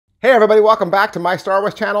Hey everybody, welcome back to my Star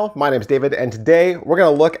Wars channel. My name's David, and today we're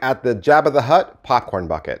gonna look at the Jabba the Hutt popcorn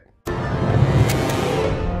bucket.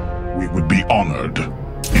 We would be honored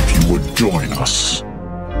if you would join us.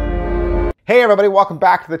 Hey everybody, welcome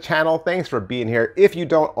back to the channel. Thanks for being here. If you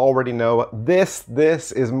don't already know, this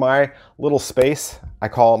is my little space I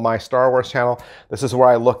call my Star Wars channel. This is where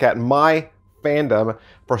I look at my fandom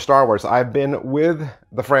for Star Wars. I've been with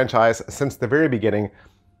the franchise since the very beginning.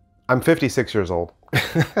 I'm 56 years old,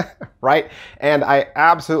 right? And I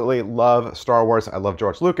absolutely love Star Wars. I love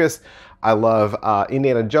George Lucas. I love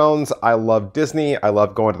Indiana Jones. I love Disney. I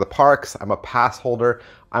love going to the parks. I'm a pass holder.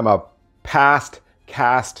 I'm a past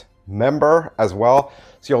cast member as well.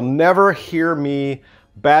 So you'll never hear me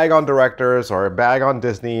bag on directors or bag on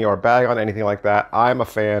Disney or bag on anything like that. I'm a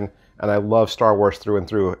fan and I love Star Wars through and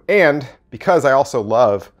through. And because I also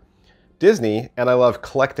love Disney and I love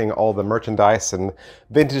collecting all the merchandise and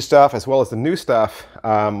vintage stuff as well as the new stuff,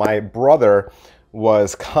 my brother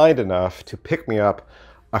was kind enough to pick me up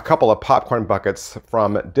a couple of popcorn buckets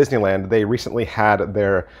from Disneyland. They recently had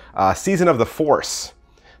their Season of the Force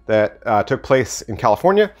that took place in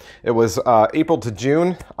California. It was April to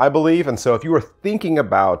June, I believe. And so if you were thinking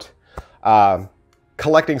about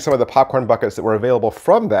collecting some of the popcorn buckets that were available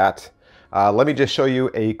from that, let me just show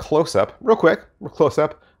you a close-up, real quick,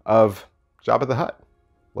 close-up of Jabba the Hutt.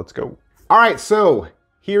 Let's go. All right, so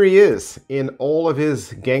here he is in all of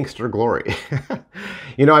his gangster glory.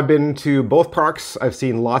 You know, I've been to both parks. I've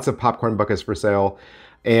seen lots of popcorn buckets for sale,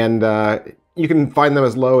 and you can find them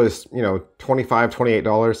as low as, you know, $25,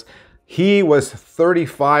 $28. He was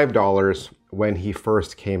 $35 when he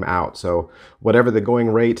first came out. So whatever the going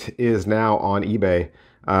rate is now on eBay,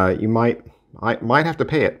 you might have to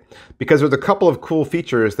pay it, because there's a couple of cool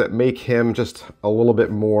features that make him just a little bit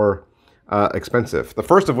more expensive. The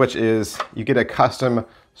first of which is you get a custom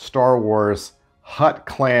Star Wars Hutt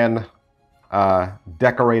Clan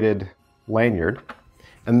decorated lanyard.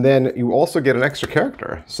 And then you also get an extra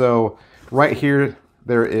character. So right here,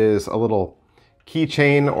 there is a little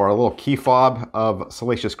keychain or a little key fob of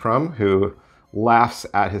Salacious Crumb, who laughs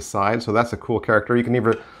at his side. So that's a cool character. You can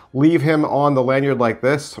either leave him on the lanyard like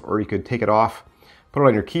this, or you could take it off, put it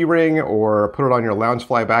on your key ring, or put it on your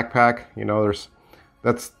Loungefly backpack. You know,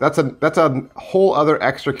 that's a whole other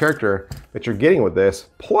extra character that you're getting with this.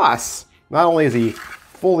 Plus, not only is he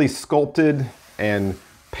fully sculpted and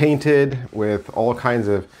painted with all kinds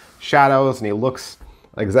of shadows, and he looks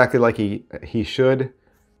exactly like he should.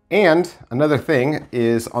 And another thing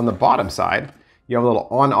is on the bottom side, you have a little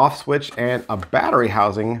on-off switch and a battery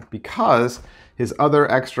housing, because his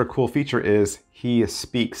other extra cool feature is he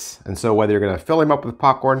speaks. And so whether you're gonna fill him up with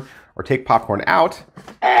popcorn or take popcorn out,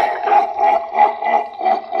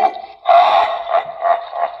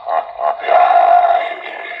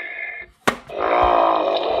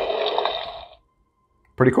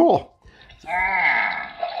 pretty cool.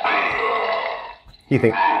 He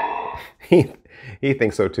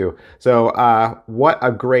thinks so too. So what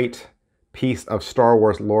a great piece of Star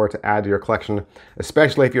Wars lore to add to your collection,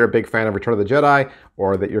 especially if you're a big fan of Return of the Jedi,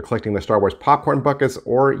 or that you're collecting the Star Wars popcorn buckets,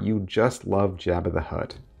 or you just love Jabba the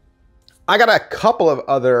Hutt. I got a couple of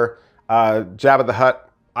other Jabba the Hutt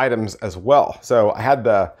items as well. So I had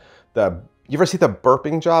you ever see the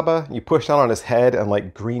burping Jabba? You push down on his head and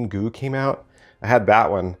like green goo came out. I had that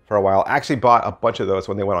one for a while. I actually bought a bunch of those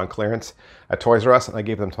when they went on clearance at Toys R Us, and I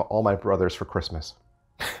gave them to all my brothers for Christmas.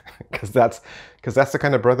 Because that's the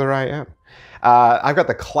kind of brother I am. I've got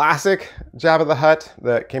the classic Jabba the Hutt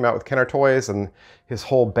that came out with Kenner Toys and his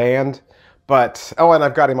whole band. But, oh, and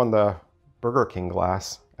I've got him on the Burger King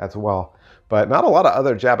glass as well. But not a lot of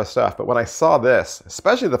other Jabba stuff. But when I saw this,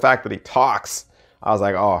 especially the fact that he talks, I was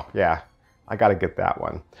like, oh, yeah, I got to get that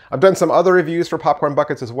one. I've done some other reviews for popcorn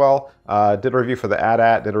buckets as well. Did a review for the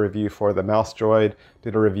AT-AT, did a review for the Mouse Droid,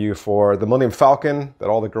 did a review for the Millennium Falcon that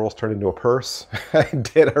all the girls turned into a purse. I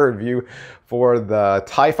did a review for the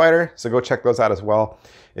TIE Fighter, so go check those out as well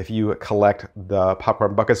if you collect the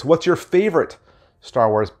popcorn buckets. What's your favorite Star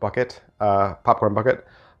Wars bucket, popcorn bucket?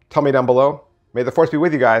 Tell me down below. May the Force be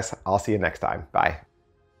with you guys. I'll see you next time. Bye.